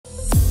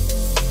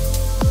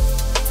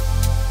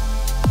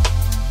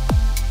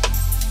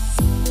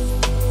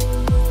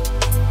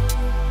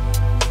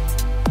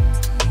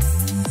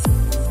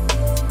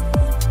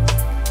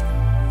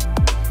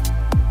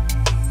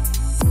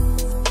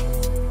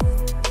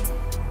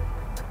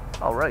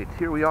All right,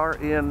 here we are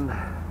in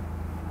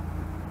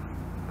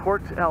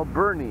Port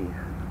Alberni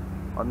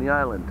on the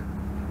island,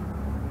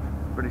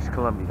 British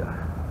Columbia.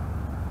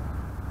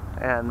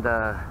 And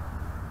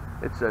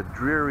it's a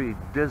dreary,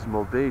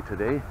 dismal day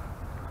today.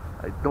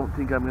 I don't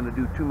think I'm going to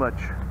do too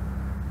much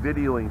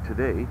videoing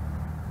today.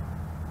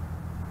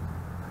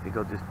 I think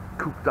I'll just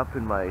cooped up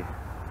in my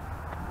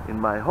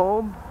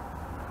home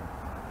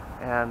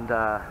and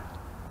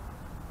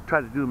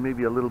try to do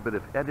maybe a little bit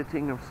of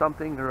editing of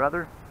something or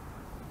other,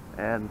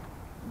 and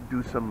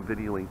do some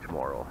videoing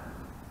tomorrow.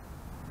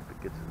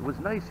 It was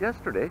nice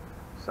yesterday,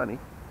 sunny,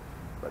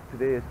 but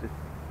today it's just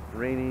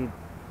rainy,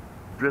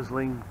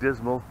 drizzling,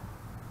 dismal.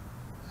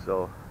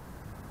 So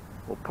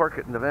we'll park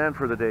it in the van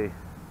for the day.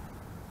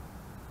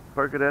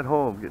 Park it at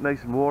home, get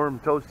nice and warm,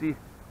 toasty.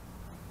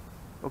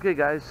 Okay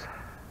guys,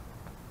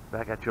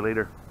 back at you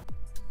later.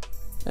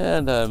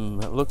 And I'm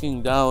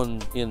looking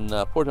down in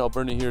Port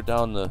Alberni here,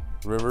 down the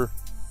river.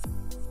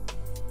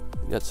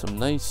 We got some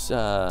nice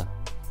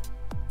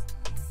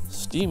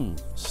steam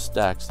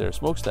stacks there,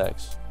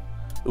 smokestacks.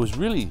 It was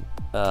really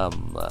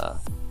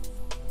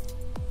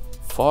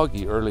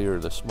foggy earlier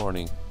this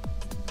morning,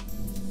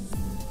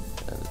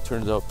 and it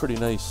turns out pretty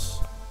nice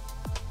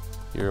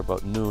here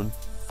about noon.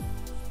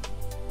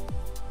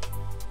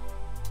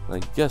 I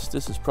guess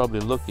this is probably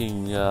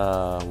looking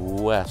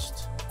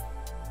west.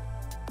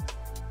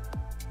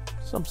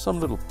 Some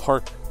little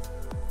park.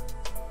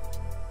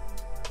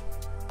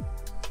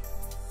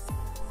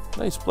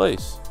 Nice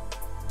place.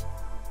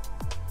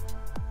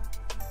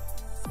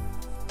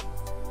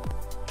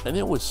 And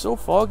it was so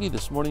foggy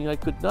this morning I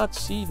could not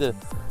see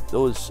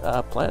those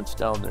plants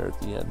down there at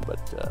the end,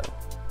 but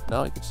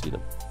now I can see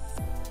them.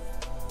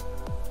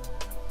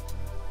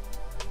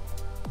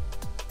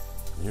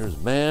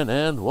 Here's man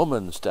and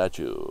woman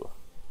statue.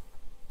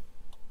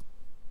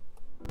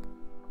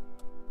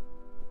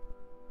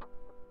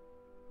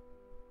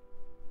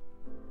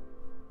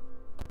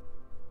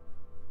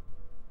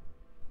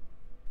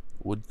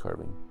 Wood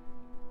carving.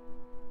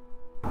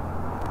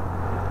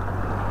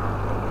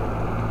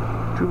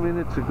 2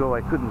 minutes ago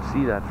I couldn't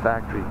see that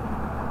factory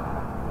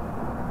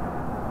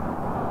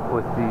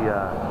with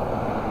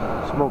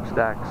the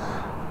smokestacks.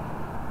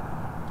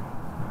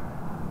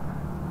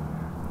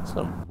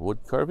 Some wood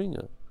carving.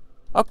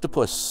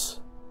 Octopus.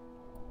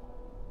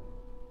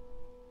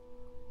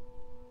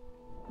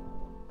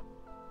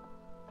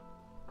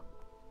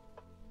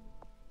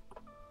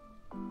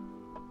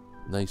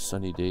 Nice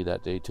sunny day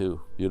that day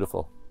too.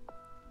 Beautiful.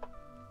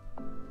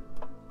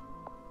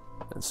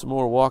 And some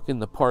more walk in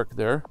the park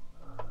there.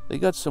 They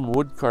got some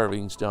wood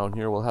carvings down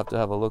here. We'll have to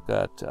have a look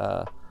at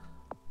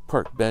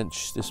park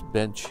bench. This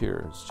bench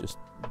here is just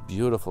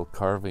beautiful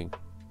carving.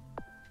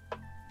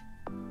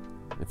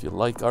 If you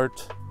like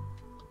art,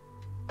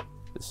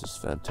 this is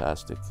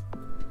fantastic.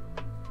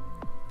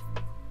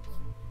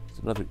 There's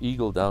another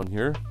eagle down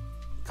here,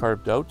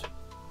 carved out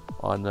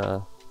on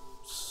a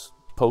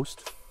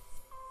post.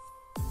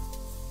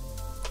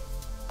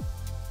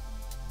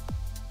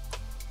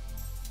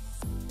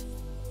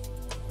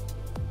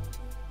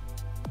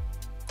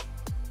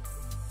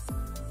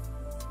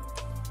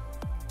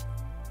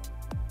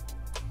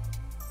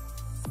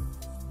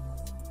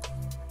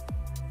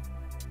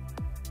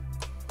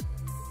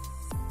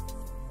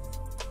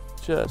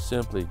 Just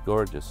simply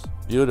gorgeous,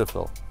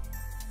 beautiful.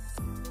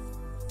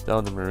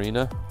 Down the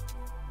marina.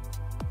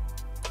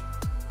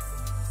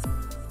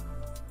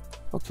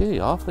 Okay,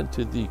 off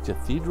into the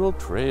Cathedral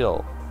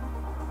Trail.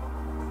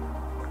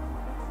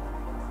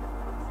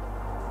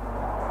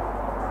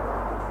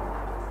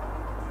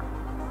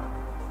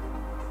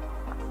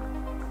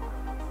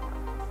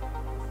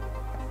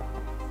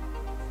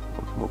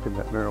 I'm smoking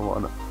that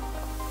marijuana.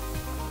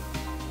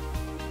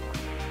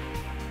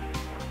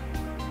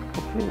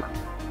 Okay.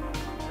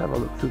 Have a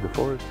look through the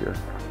forest here.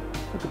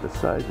 Look at the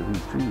size of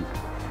these trees.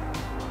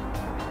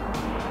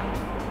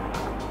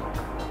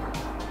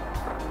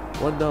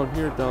 One down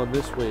here, down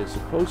this way, is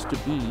supposed to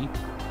be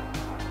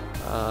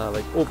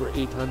like over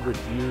 800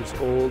 years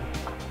old,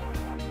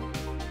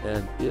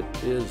 and it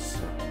is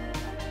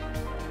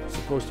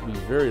supposed to be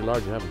very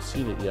large. I haven't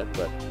seen it yet,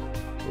 but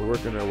we're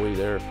working our way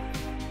there.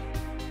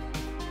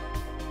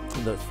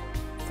 And the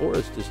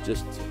forest is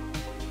just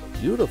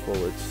beautiful.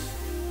 It's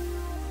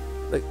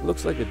like,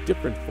 looks like a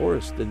different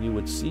forest than you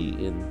would see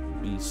in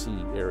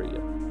BC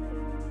area.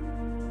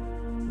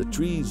 The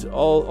trees,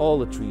 all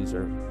the trees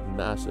are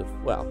massive.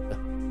 Well,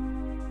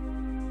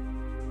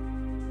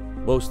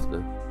 most of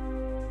them.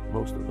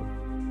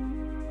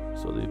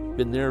 So they've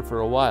been there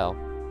for a while.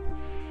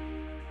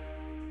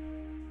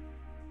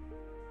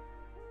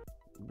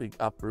 Big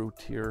uproot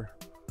here.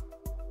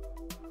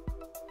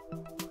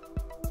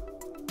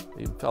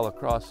 They even fell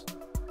across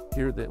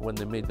here that when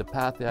they made the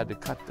path, they had to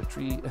cut the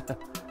tree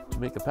to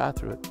make a path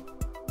through it.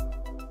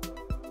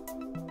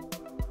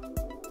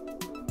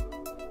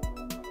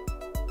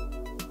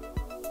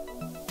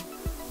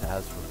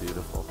 Paths were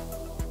beautiful.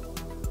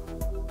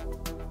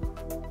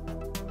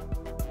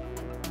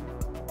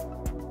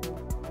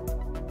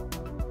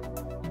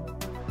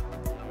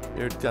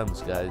 Here it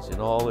comes, guys, in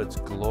all its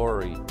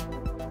glory.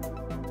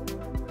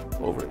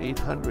 over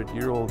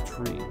 800-year-old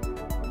tree.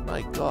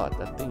 My God,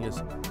 that thing is,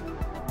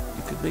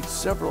 you could make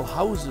several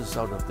houses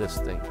out of this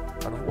thing,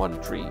 out of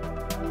one tree.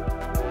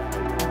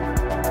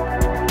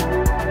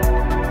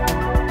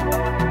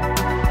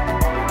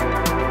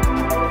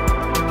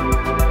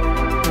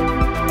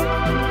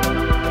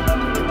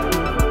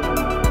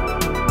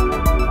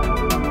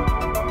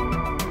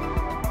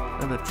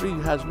 And the tree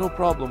has no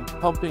problem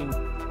pumping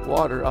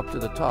water up to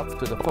the top,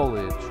 to the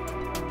foliage.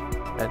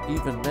 And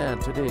even man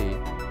today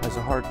has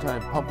a hard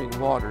time pumping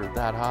water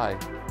that high.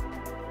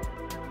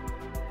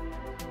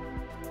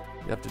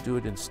 You have to do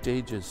it in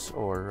stages,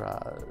 or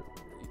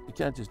you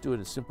can't just do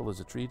it as simple as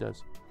a tree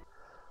does.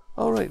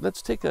 All right,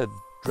 let's take a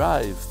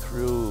drive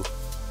through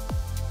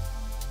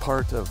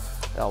part of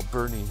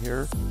Alberni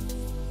here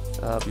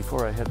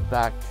before I head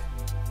back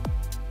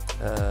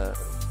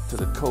to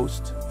the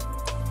coast.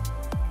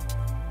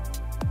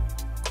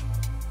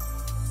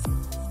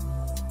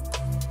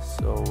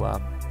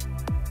 So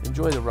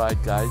enjoy the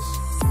ride, guys.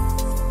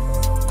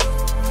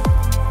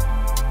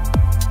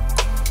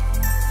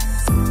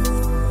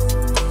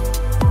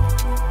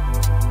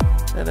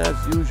 And as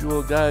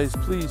usual, guys,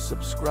 please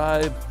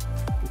subscribe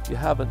if you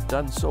haven't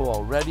done so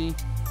already.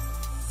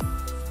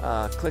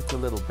 Click the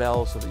little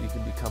bell so that you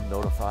can become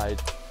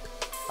notified.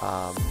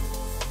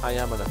 I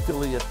am an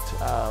affiliate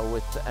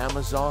with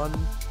Amazon.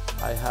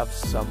 I have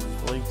some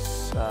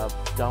links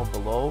down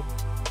below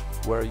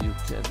where you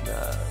can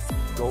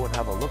go and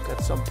have a look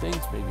at some things,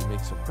 maybe make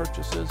some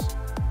purchases.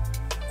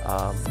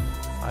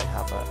 I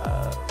have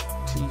a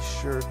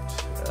t-shirt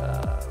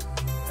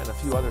and a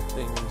few other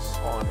things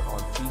on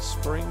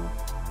Teespring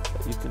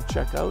that you can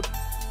check out.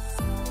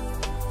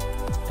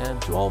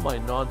 And to all my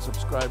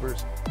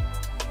non-subscribers,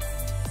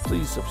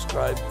 please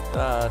subscribe.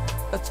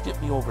 Let's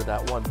get me over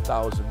that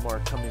 1,000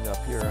 mark coming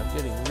up here. I'm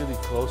getting really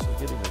close. I'm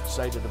getting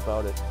excited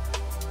about it.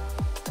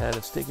 And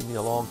it's taken me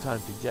a long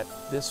time to get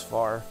this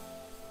far.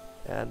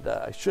 And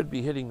I should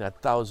be hitting that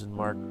 1,000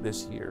 mark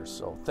this year.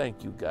 So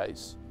thank you,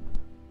 guys.